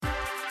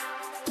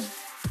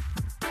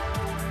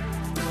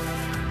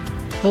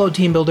Hello,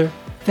 Team Builder.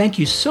 Thank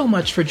you so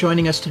much for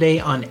joining us today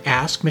on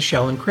Ask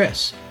Michelle and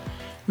Chris.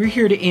 We're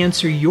here to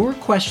answer your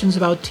questions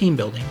about team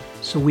building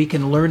so we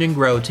can learn and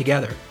grow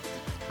together.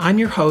 I'm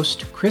your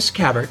host, Chris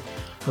Cabert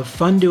of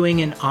Fun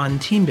Doing and On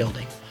Team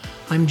Building.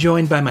 I'm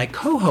joined by my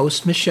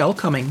co-host, Michelle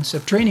Cummings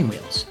of Training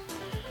Wheels.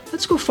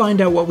 Let's go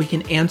find out what we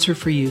can answer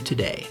for you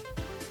today.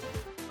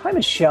 Hi,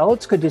 Michelle.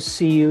 It's good to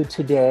see you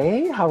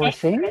today. How are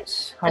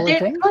things? How are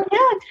things? Oh,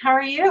 good. How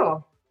are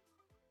you?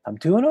 I'm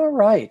doing all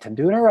right.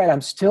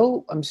 I'm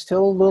still a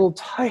little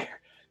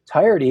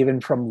tired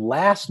even from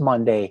last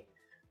Monday.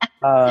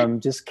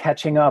 Just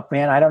catching up,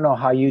 man. I don't know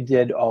how you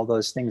did all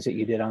those things that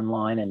you did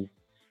online and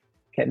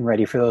getting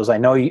ready for those. I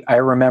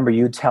remember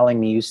you telling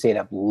me you stayed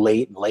up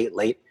late.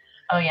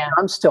 Oh yeah.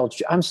 I'm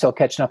still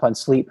catching up on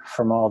sleep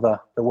from all the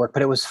work,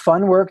 but it was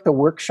fun work. The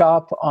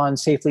workshop on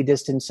safely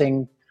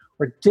distancing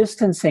or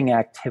distancing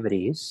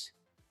activities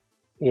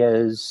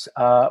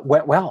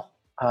went well.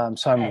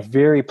 So I'm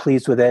very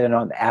pleased with it, and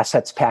on the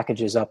assets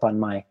packages up on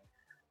my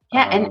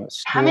and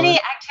store. How many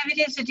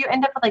activities did you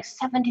end up with? Like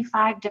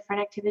 75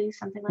 different activities,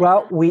 something like that?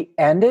 Well, we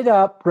ended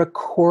up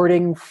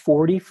recording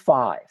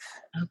 45.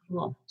 Oh,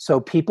 cool. So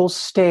people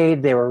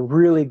stayed. They were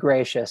really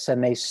gracious,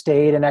 and they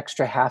stayed an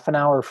extra half an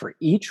hour for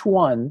each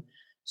one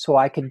so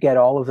I could get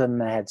all of them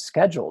that I had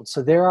scheduled.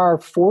 So there are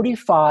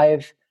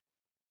 45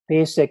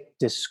 basic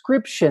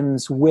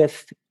descriptions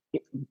with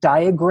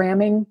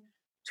diagramming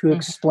to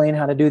explain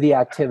how to do the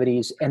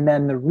activities. And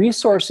then the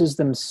resources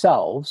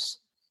themselves,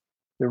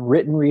 the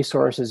written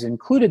resources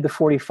included the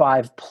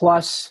 45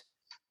 plus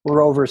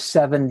we're over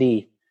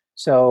 70.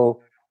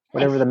 So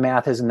whatever the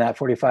math is in that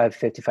 45,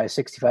 55,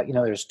 65,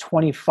 there's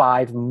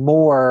 25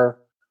 more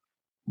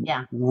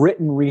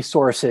written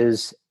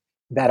resources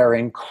that are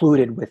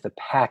included with the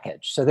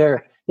package. So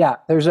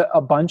there's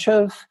a bunch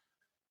of,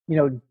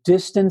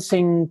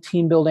 distancing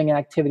team building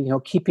activity,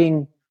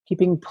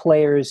 keeping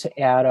players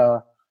at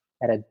a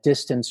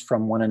distance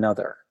from one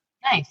another.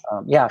 Nice.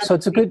 So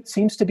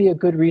seems to be a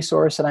good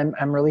resource, and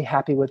I'm really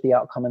happy with the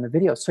outcome in the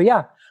video. So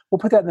we'll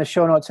put that in the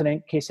show notes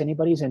in case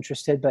anybody's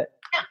interested. But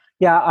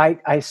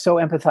I so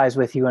empathize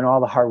with you and all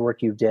the hard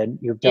work you've done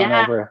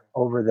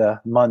over the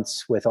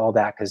months with all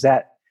that, because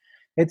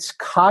it's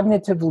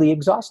cognitively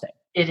exhausting.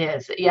 It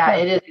is. Yeah,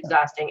 it is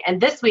exhausting. And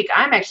this week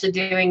I'm actually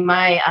doing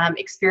my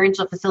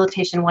Experiential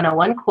Facilitation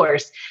 101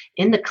 course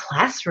in the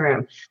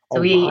classroom.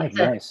 So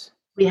nice.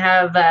 We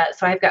have,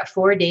 so I've got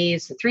 3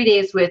 days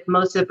with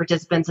most of the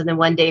participants, and then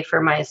 1 day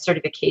for my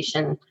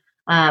certification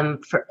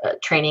for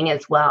training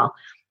as well.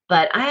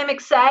 But I am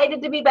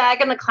excited to be back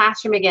in the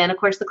classroom again. Of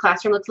course, the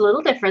classroom looks a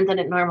little different than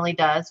it normally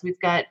does. We've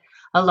got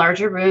a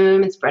larger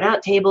room and spread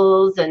out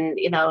tables and,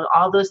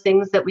 all those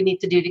things that we need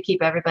to do to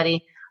keep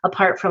everybody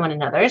apart from one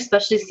another,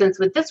 especially since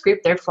with this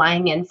group, they're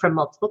flying in from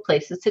multiple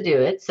places to do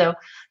it. So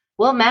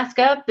we'll mask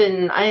up,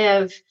 and I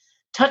have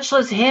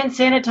touchless hand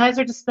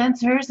sanitizer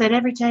dispensers at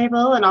every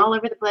table and all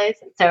over the place.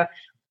 And so,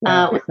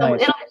 nice.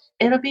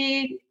 it'll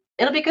be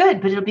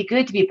good, but it'll be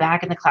good to be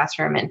back in the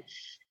classroom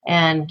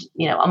and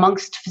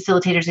amongst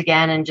facilitators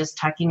again, and just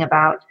talking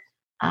about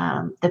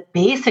the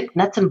basic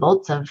nuts and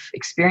bolts of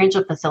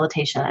experiential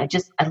facilitation.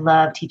 I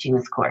love teaching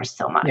this course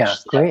so much. Yeah,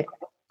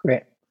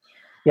 great.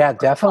 Yeah,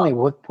 definitely.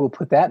 We'll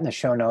put that in the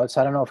show notes.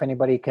 I don't know if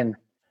anybody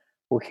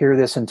will hear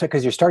this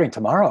because you're starting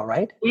tomorrow,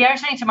 right? We are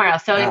starting tomorrow.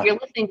 So if you're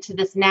listening to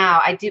this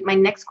now, my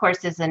next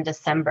course is in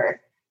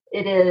December.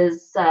 It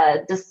is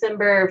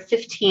December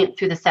 15th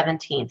through the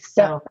 17th.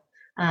 So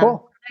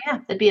cool.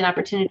 That'd be an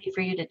opportunity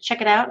for you to check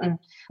it out. And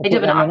I do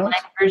have an online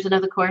version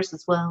of the course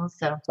as well.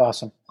 So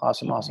awesome.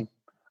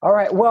 All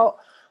right. Well,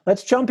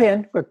 let's jump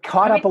in. We're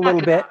caught up a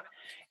little bit.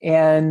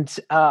 And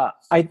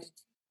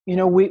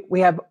we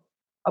have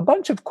a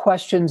bunch of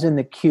questions in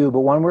the queue,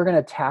 but one we're going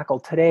to tackle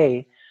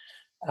today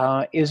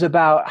is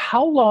about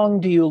how long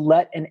do you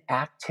let an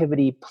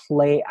activity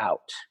play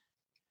out?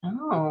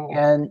 Oh.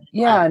 And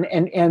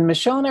and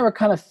Michelle and I were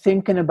kind of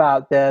thinking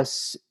about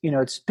this.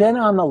 It's been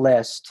on the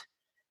list,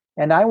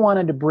 and I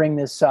wanted to bring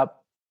this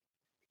up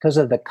because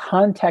of the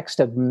context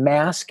of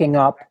masking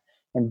up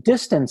and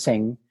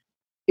distancing.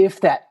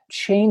 If that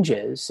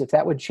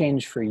would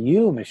change for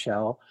you,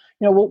 Michelle,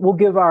 we'll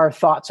give our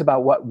thoughts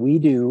about what we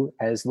do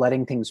as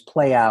letting things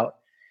play out,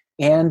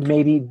 and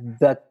maybe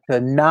the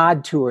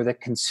nod to or the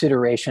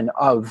consideration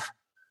of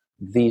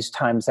these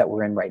times that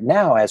we're in right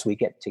now as we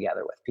get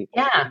together with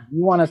people. Yeah.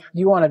 You want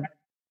to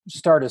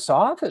start us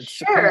off?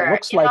 Sure. It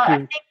looks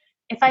like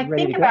if I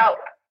think about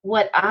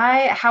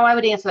how I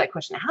would answer that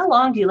question, how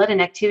long do you let an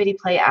activity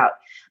play out?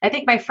 I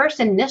think my first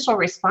initial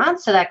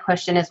response to that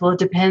question is, well, it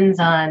depends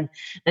on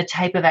the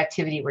type of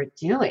activity we're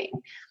doing.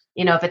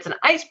 If it's an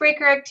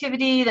icebreaker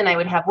activity, then I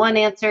would have one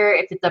answer.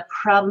 If it's a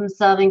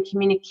problem-solving,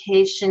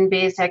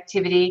 communication-based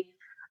activity,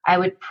 I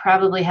would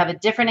probably have a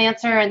different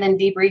answer. And then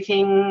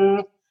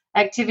debriefing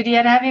activity,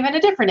 I'd have even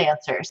a different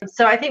answer.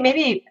 So I think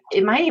maybe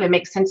it might even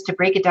make sense to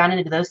break it down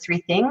into those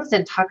three things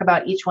and talk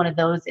about each one of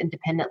those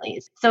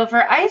independently. So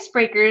for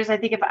icebreakers, I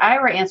think if I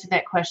were answering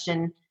that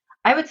question,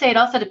 I would say it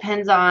also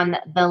depends on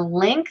the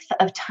length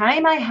of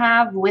time I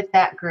have with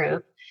that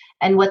group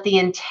and what the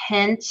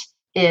intent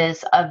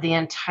is of the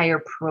entire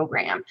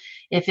program.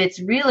 If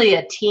it's really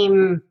a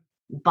team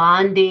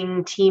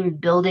bonding, team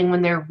building,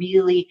 when they're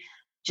really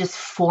just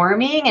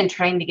forming and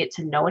trying to get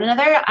to know one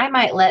another, I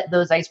might let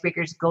those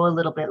icebreakers go a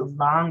little bit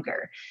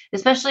longer,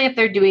 especially if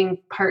they're doing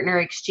partner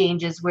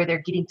exchanges where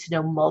they're getting to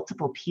know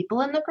multiple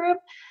people in the group.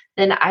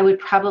 Then I would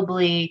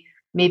probably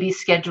maybe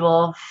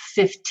schedule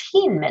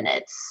 15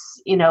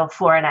 minutes,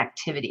 for an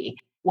activity.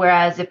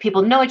 Whereas if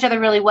people know each other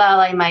really well,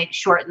 I might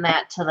shorten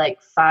that to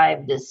like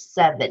 5 to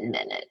 7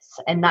 minutes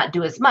and not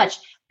do as much,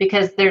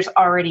 because there's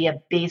already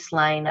a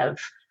baseline of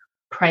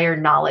prior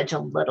knowledge a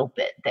little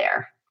bit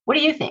there. What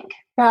do you think?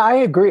 Yeah, I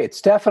agree.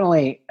 It's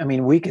definitely,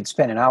 we could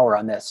spend an hour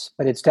on this,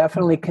 but it's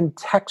definitely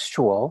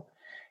contextual.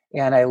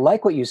 And I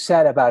like what you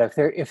said about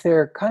if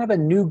they're kind of a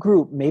new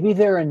group, maybe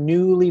they're a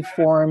newly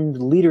formed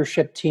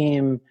leadership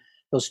team,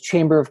 those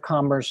Chamber of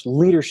Commerce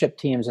leadership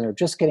teams, and they're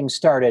just getting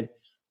started.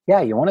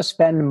 Yeah, you want to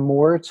spend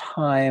more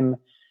time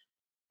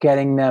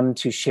getting them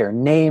to share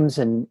names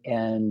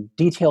and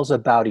details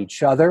about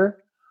each other.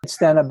 It's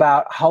then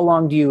about how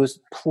long do you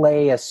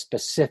play a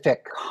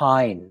specific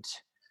kind,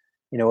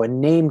 a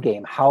name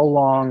game. How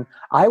long?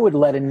 I would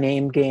let a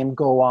name game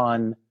go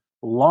on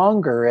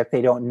longer if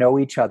they don't know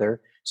each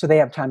other, so they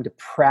have time to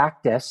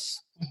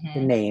practice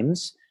the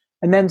names,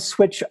 and then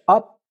switch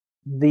up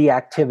the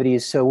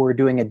activities so we're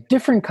doing a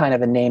different kind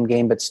of a name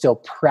game, but still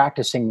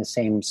practicing the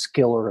same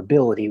skill or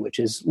ability, which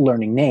is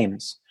learning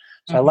names.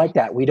 So I like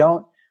that. We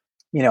don't,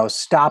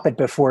 stop it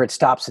before it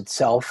stops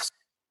itself.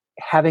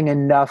 Having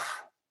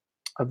enough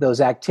of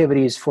those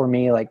activities for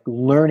me, like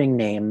learning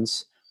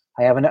names,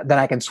 I have enough, then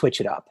I can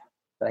switch it up.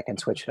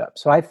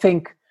 So I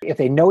think if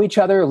they know each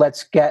other,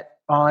 let's get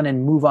on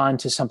and move on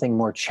to something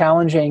more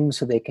challenging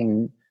so they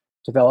can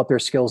develop their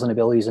skills and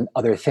abilities in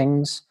other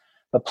things,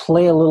 but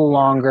play a little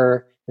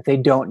longer if they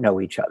don't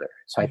know each other.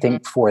 So I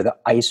think for the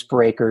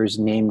icebreakers,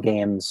 name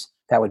games,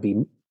 that would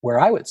be where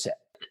I would sit.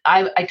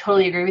 I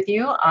totally agree with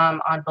you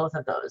on both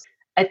of those.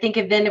 I think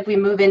if we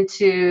move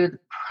into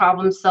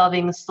problem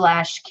solving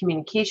 /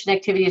 communication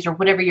activities, or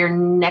whatever your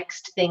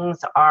next things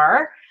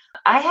are,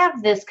 I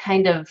have this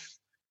kind of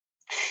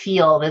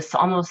feel, this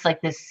almost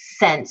like this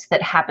sense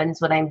that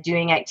happens when I'm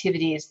doing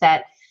activities,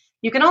 that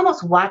you can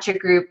almost watch a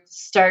group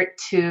start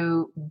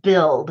to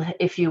build,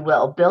 if you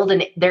will,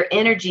 and their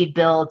energy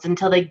builds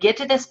until they get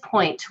to this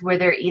point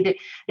where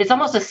it's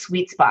almost a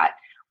sweet spot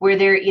where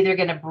they're either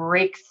going to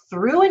break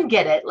through and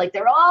get it, like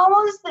they're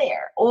almost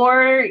there,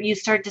 or you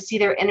start to see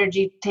their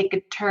energy take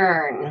a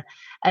turn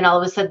and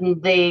all of a sudden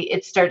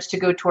it starts to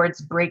go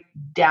towards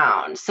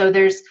breakdown. So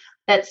there's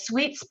that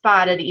sweet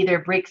spot at either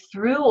break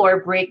through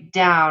or break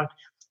down.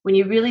 When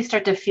you really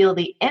start to feel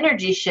the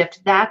energy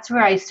shift, that's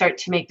where I start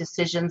to make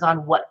decisions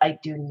on what I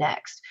do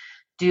next.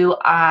 Do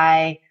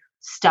I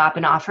stop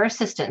and offer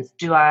assistance?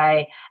 Do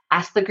I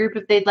ask the group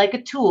if they'd like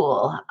a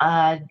tool?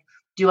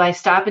 Do I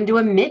stop and do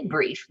a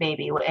mid-brief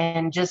maybe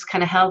and just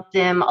kind of help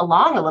them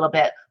along a little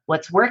bit?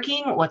 What's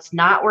working? What's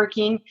not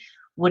working?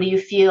 What do you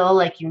feel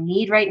like you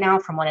need right now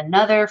from one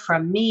another,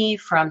 from me,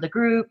 from the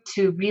group,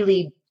 to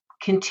really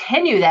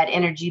continue that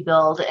energy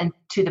build and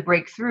to the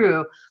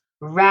breakthrough,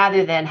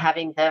 rather than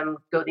having them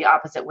go the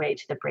opposite way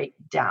to the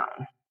breakdown?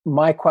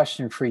 My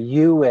question for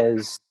you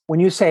is, when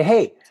you say,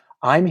 hey,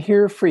 I'm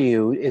here for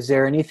you, is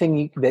there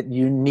anything that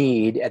you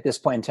need at this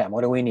point in time?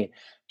 What do we need?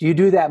 Do you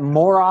do that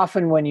more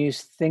often when you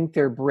think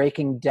they're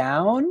breaking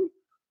down?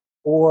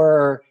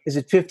 Or is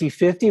it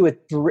 50-50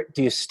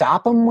 do you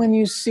stop them when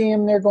you see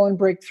them they're going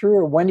breakthrough?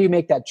 Or when do you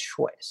make that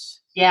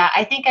choice? Yeah,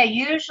 I think I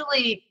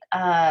usually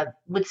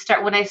would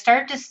start when I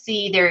start to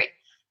see their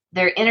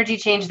energy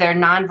change, their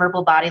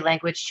nonverbal body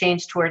language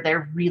change toward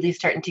they're really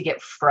starting to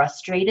get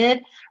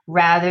frustrated,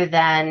 rather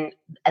than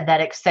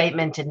that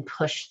excitement and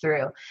push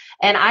through.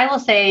 And I will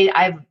say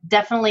I've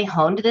definitely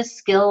honed this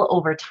skill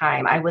over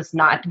time. I was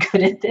not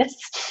good at this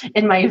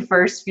in my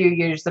first few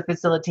years of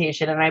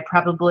facilitation, and I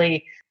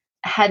probably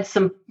had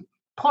some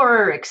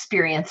poorer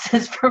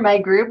experiences for my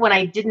group when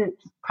I didn't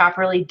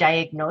properly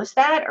diagnose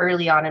that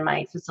early on in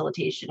my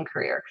facilitation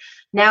career.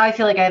 Now I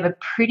feel like I have a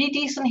pretty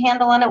decent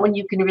handle on it when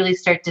you can really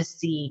start to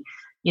see,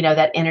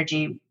 that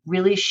energy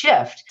really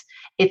shift.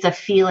 It's a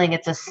feeling,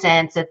 it's a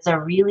sense, it's a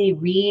really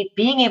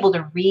being able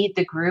to read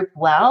the group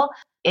well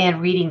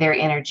and reading their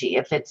energy,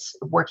 if it's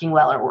working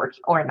well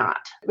or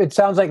not. It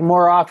sounds like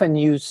more often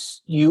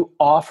you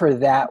offer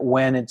that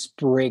when it's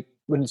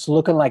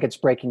looking like it's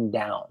breaking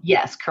down.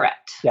 Yes,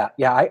 correct.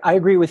 Yeah, I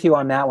agree with you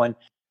on that one.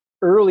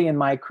 Early in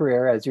my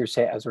career, as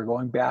we're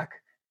going back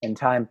in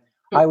time,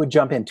 I would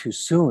jump in too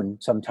soon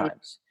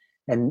sometimes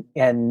and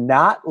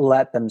not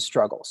let them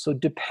struggle. So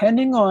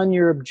depending on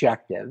your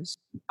objectives,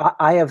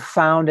 I have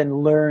found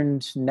and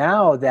learned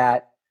now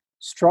that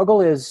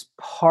struggle is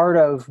part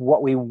of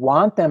what we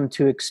want them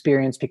to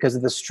experience because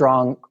of the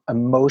strong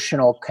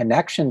emotional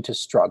connection to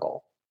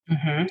struggle.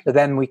 So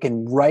then we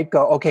can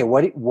okay,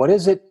 what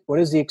is it? What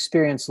is the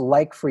experience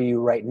like for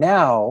you right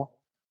now?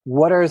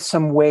 What are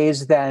some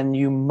ways then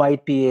you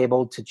might be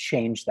able to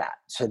change that?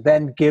 So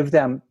then give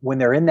them, when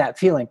they're in that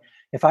feeling,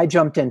 if I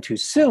jumped in too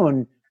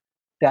soon,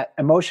 that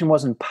emotion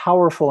wasn't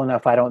powerful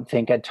enough, I don't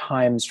think, at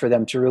times for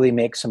them to really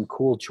make some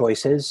cool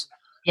choices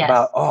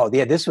about, oh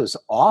yeah, this was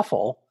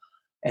awful.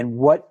 And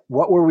what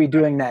were we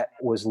doing that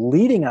was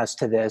leading us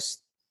to this?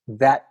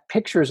 That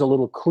picture is a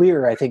little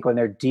clearer, I think, when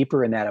they're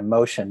deeper in that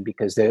emotion,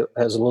 because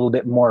there's a little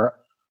bit more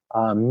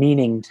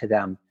meaning to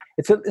them.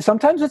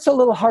 Sometimes it's a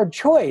little hard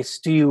choice.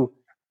 Do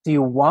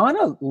you want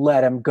to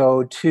let them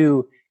go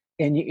to,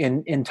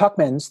 in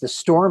Tuckman's, the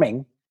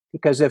storming?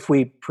 Because if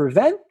we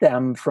prevent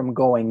them from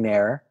going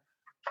there,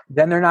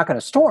 then they're not going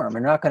to storm.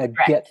 They're not going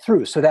to get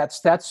through. So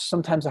that's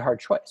sometimes a hard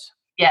choice.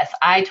 Yes,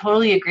 I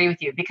totally agree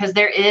with you, because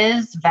there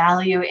is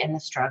value in the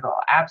struggle.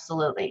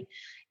 Absolutely.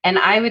 And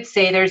I would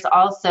say there's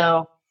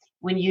also,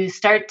 when you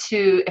start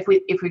to, if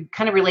we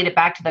kind of relate it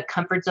back to the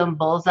comfort zone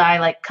bullseye,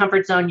 like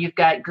comfort zone, you've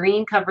got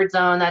green comfort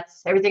zone,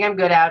 that's everything I'm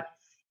good at,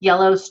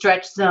 yellow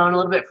stretch zone a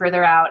little bit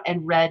further out,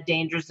 and red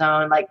danger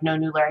zone, like no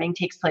new learning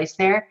takes place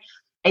there.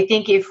 I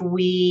think if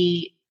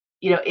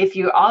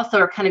you also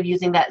are kind of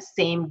using that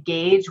same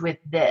gauge with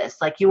this,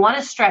 like you want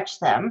to stretch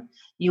them,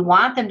 you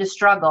want them to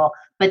struggle,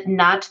 but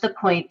not to the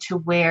point to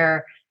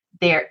where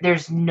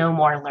there's no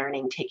more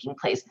learning taking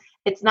place.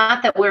 It's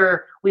not that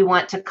we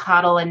want to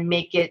coddle and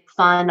make it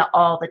fun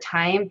all the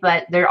time,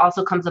 but there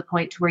also comes a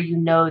point to where you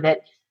know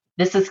that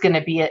this is going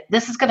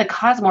to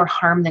cause more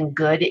harm than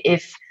good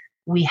if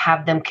we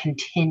have them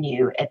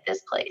continue at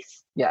this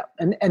place. Yeah,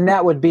 and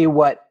that would be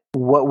what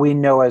we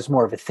know as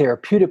more of a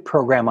therapeutic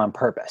program on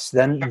purpose.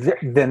 Then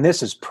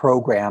this is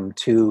programmed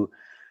to,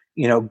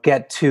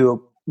 get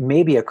to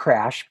maybe a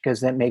crash,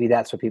 because then maybe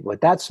that's what people.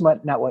 But that's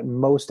not what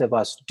most of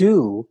us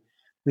do.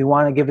 We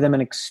want to give them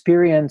an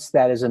experience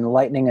that is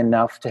enlightening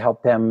enough to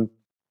help them,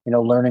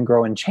 learn and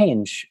grow and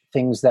change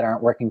things that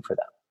aren't working for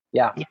them.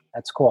 Yeah,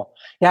 that's cool.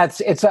 Yeah,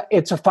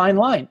 it's a fine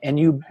line, and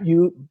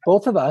you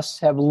both of us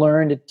have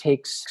learned it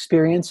takes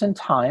experience and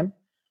time.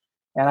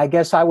 And I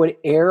guess I would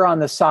err on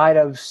the side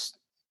of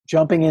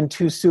jumping in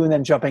too soon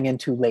than jumping in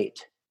too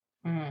late,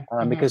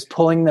 because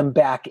pulling them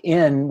back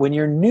in when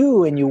you're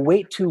new and you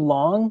wait too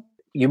long,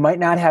 you might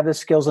not have the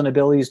skills and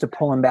abilities to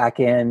pull them back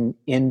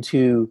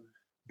into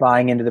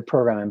buying into the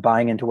program and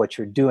buying into what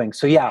you're doing.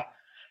 So yeah,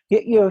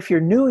 if you're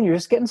new and you're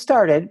just getting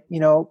started,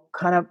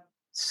 kind of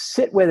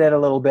sit with it a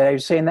little bit. I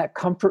was saying that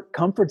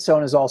comfort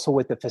zone is also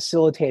with the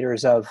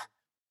facilitators of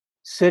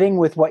sitting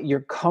with what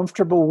you're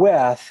comfortable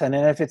with. And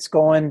then if it's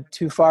going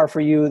too far for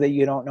you that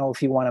you don't know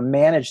if you want to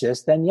manage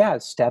this, then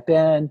step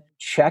in,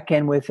 check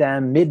in with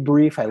them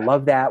mid-brief. I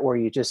love that, where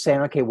you're just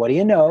saying, okay, what do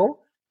you know?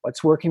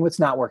 What's working? What's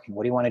not working?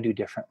 What do you want to do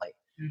differently?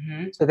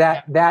 So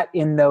that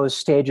in those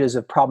stages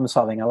of problem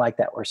solving, I like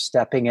that. We're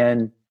stepping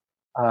in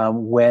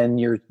when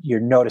you're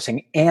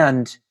noticing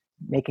and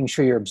making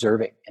sure you're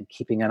observing and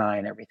keeping an eye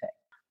on everything.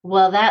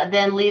 Well, that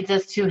then leads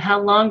us to,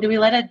 how long do we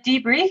let a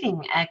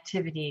debriefing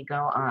activity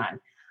go on?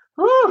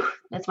 Whew,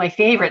 that's my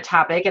favorite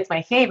topic. It's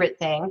my favorite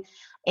thing.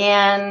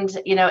 And,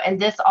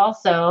 and this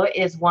also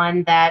is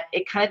one that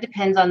it kind of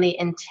depends on the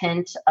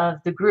intent of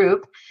the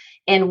group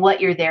and what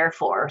you're there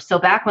for. So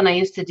back when I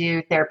used to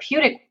do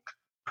therapeutic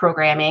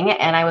programming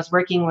and I was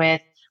working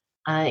with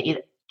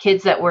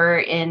kids that were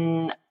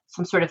in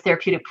some sort of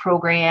therapeutic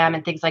program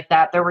and things like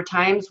that, there were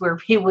times where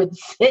we would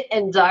sit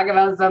and talk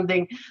about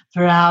something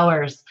for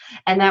hours.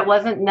 And that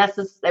wasn't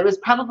necessary. It was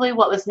probably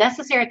what was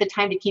necessary at the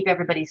time to keep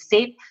everybody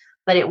safe,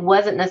 but it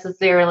wasn't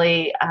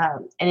necessarily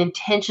an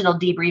intentional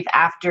debrief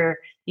after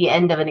the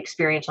end of an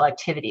experiential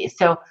activity.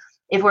 So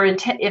if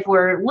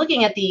we're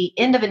looking at the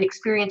end of an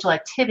experiential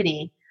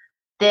activity,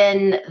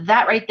 then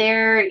that right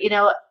there,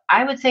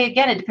 I would say,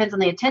 again, it depends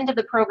on the intent of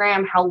the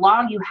program, how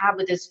long you have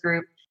with this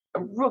group. A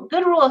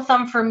good rule of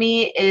thumb for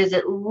me is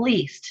at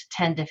least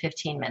 10 to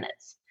 15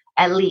 minutes,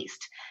 at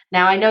least.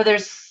 Now, I know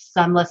there's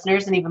some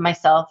listeners, and even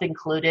myself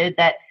included,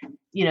 that,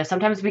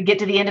 sometimes we get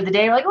to the end of the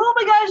day, we're like, oh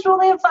my gosh, we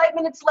only have 5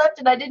 minutes left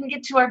and I didn't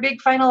get to our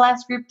big final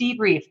last group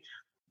debrief.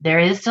 There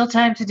is still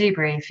time to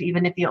debrief,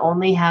 even if you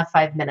only have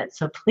 5 minutes.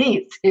 So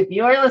please, if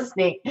you're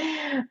listening,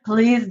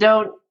 please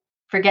don't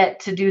forget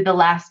to do the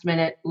last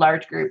minute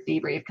large group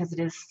debrief, because it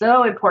is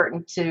so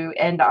important to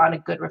end on a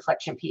good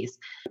reflection piece.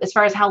 As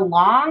far as how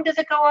long does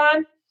it go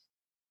on,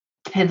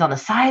 depends on the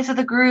size of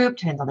the group,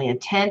 depends on the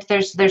intent.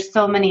 There's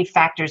so many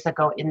factors that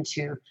go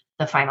into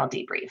the final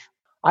debrief.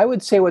 I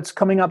would say what's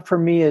coming up for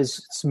me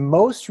is it's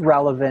most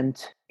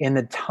relevant in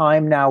the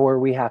time now where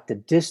we have to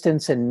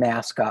distance and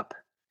mask up,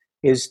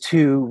 is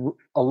to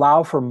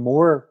allow for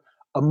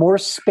more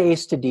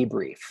space to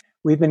debrief.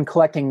 We've been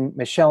collecting,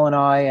 Michelle and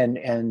I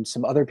and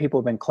some other people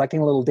have been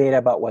collecting a little data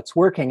about what's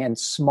working, and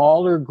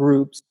smaller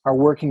groups are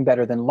working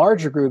better than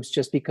larger groups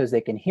just because they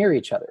can hear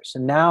each other. So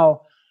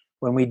now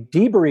when we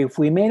debrief,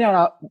 we may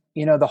not,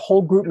 the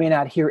whole group may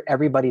not hear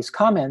everybody's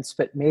comments,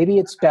 but maybe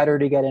it's better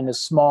to get into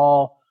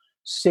small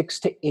 6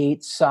 to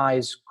 8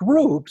 size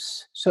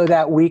groups so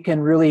that we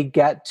can really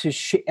get to,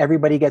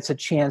 everybody gets a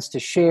chance to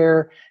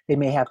share. They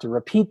may have to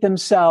repeat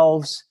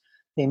themselves.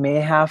 They may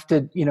have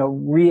to,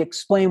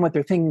 re-explain what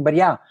they're thinking.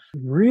 But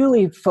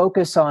really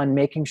focus on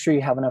making sure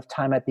you have enough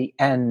time at the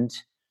end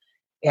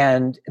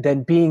and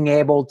then being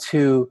able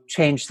to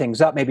change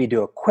things up, maybe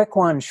do a quick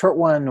one, short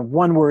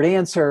one word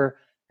answer,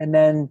 and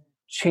then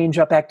change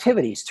up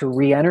activities to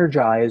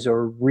re-energize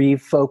or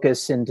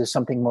refocus into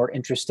something more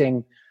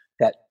interesting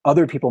that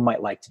other people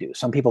might like to do.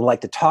 Some people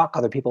like to talk,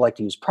 other people like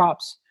to use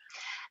props.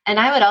 And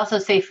I would also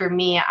say for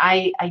me,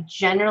 I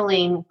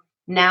generally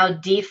now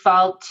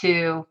default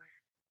to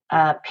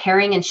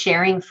pairing and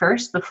sharing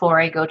first before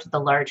I go to the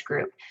large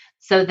group.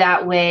 So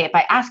that way, if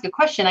I ask a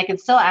question, I can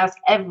still ask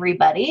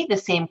everybody the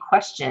same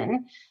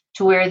question,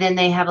 to where then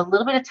they have a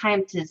little bit of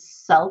time to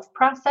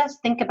self-process,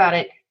 think about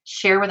it,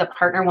 share with a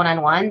partner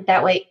one-on-one.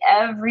 That way,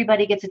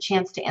 everybody gets a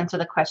chance to answer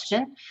the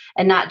question,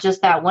 and not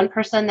just that one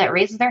person that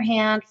raises their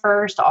hand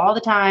first all the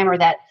time, or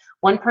that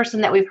one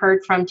person that we've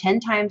heard from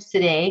 10 times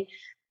today,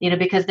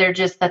 because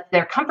that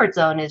their comfort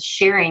zone is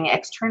sharing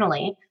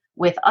externally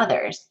with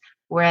others.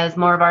 Whereas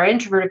more of our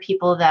introverted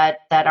people that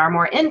are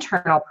more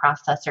internal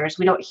processors,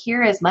 we don't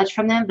hear as much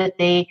from them, but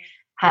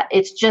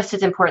it's just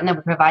as important that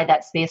we provide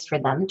that space for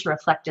them to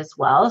reflect as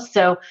well.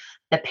 So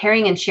the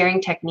pairing and sharing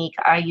technique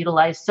I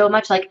utilize so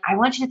much. Like, I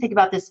want you to think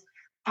about this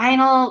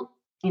final,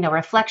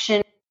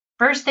 reflection.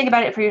 First, think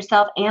about it for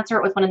yourself, answer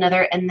it with one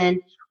another, and then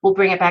we'll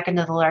bring it back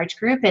into the large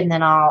group. And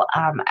then I'll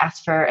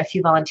ask for a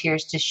few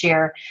volunteers to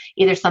share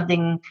either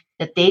something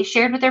that they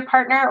shared with their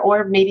partner,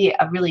 or maybe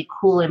a really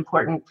cool,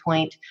 important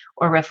point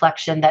or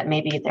reflection that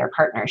maybe their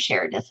partner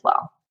shared as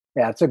well.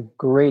 Yeah, it's a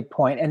great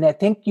point. And I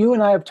think you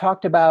and I have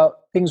talked about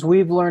things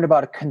we've learned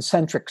about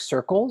concentric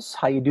circles,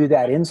 how you do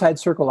that inside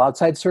circle,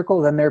 outside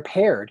circle, then they're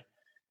paired.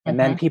 And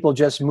then people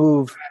just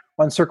move,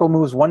 one circle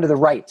moves one to the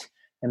right.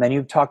 And then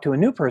you talk to a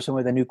new person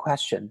with a new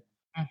question.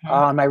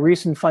 On my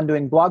recent Fun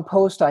Doing blog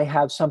post, I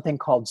have something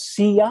called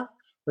SIA,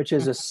 which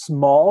is a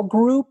small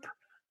group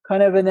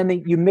kind of, and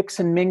then you mix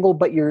and mingle,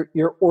 but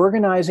you're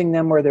organizing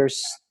them where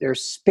their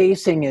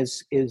spacing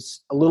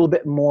is a little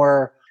bit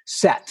more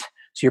set.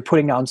 So you're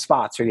putting down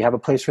spots, or you have a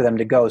place for them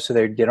to go, so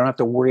they don't have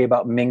to worry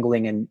about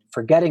mingling and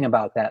forgetting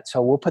about that.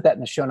 So we'll put that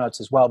in the show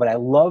notes as well. But I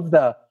love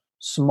the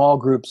small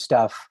group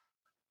stuff,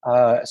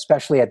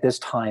 especially at this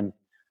time,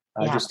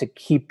 just to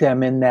keep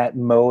them in that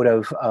mode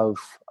of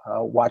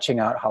watching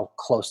out how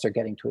close they're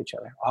getting to each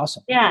other.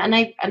 Awesome. Yeah,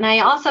 and I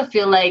also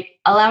feel like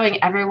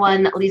allowing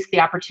everyone at least the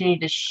opportunity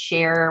to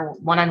share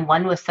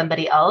one-on-one with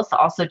somebody else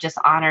also just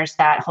honors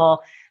that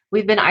whole,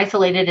 we've been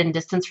isolated and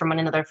distanced from one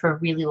another for a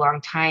really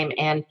long time,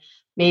 and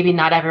maybe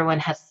not everyone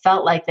has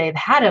felt like they've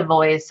had a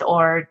voice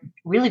or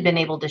really been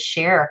able to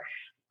share,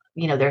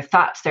 their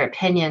thoughts, their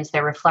opinions,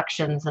 their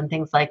reflections, and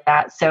things like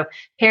that. So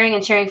pairing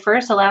and sharing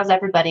first allows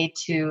everybody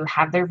to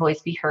have their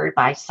voice be heard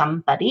by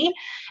somebody.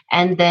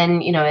 And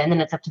then, and then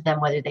it's up to them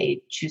whether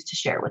they choose to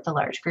share with the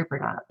large group or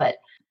not. But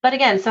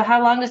again, so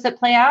how long does it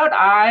play out?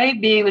 I,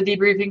 being the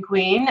debriefing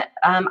queen,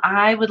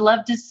 I would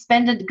love to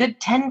spend a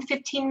good 10,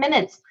 15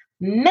 minutes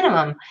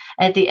minimum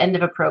at the end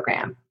of a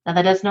program. Now,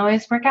 that doesn't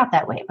always work out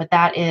that way, but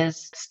that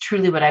is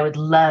truly what I would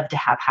love to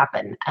have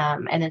happen.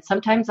 And then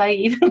sometimes I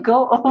even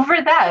go over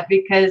that,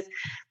 because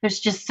there's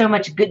just so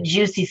much good,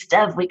 juicy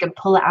stuff we can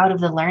pull out of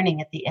the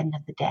learning at the end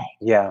of the day.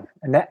 Yeah,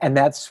 and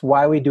that's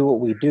why we do what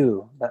we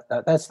do.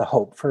 That's the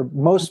hope for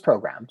most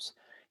programs.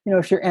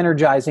 If you're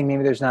energizing,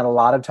 maybe there's not a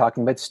lot of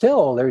talking, but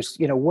still there's,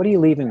 what are you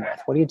leaving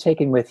with? What are you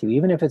taking with you?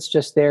 Even if it's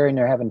just there and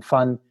they're having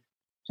fun,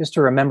 just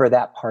to remember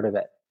that part of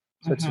it.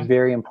 So it's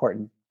very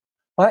important.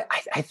 Well,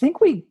 I think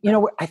we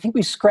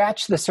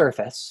scratched the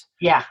surface.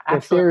 Yeah, absolutely.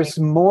 If there's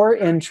more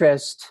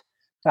interest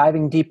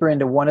diving deeper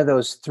into one of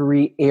those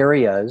three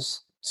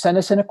areas, send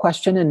us in a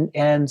question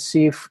and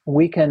see if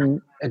we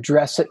can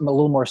address it a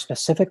little more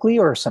specifically,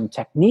 or some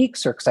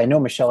techniques, or because I know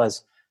Michelle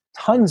has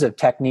tons of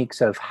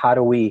techniques of how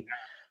do we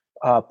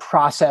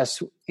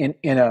process in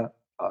a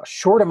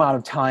short amount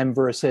of time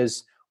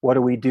versus what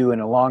do we do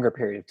in a longer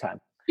period of time.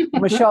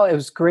 Michelle, it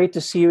was great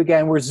to see you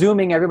again. We're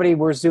Zooming, everybody.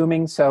 We're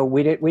Zooming, so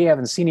we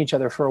haven't seen each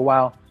other for a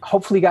while.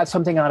 Hopefully you got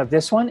something out of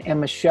this one,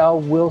 and Michelle,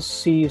 we'll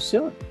see you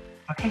soon.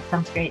 Okay,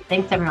 sounds great.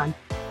 Thanks, everyone.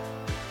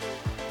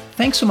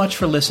 Thanks so much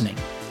for listening.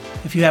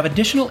 If you have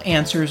additional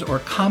answers or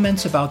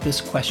comments about this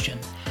question,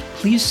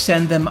 please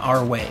send them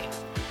our way.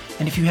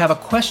 And if you have a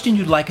question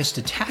you'd like us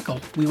to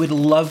tackle, we would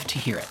love to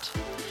hear it.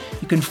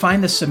 You can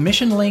find the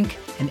submission link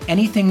and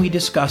anything we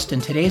discussed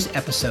in today's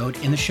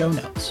episode in the show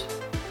notes.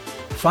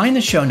 Find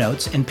the show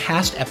notes and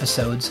past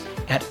episodes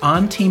at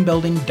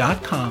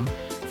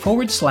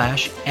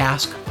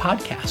onteambuilding.com/ask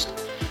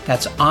podcast.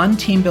 That's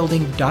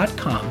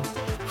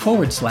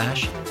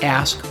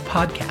onteambuilding.com/ask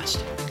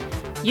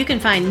podcast. You can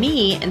find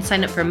me and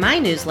sign up for my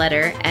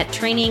newsletter at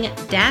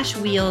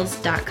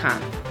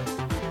training-wheels.com.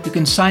 You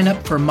can sign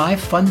up for my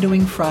Fun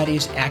Doing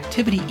Fridays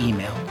activity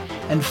email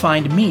and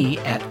find me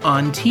at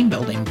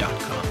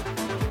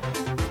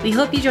onteambuilding.com. We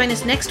hope you join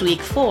us next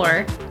week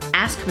for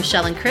Ask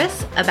Michelle and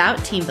Chris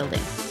about team building.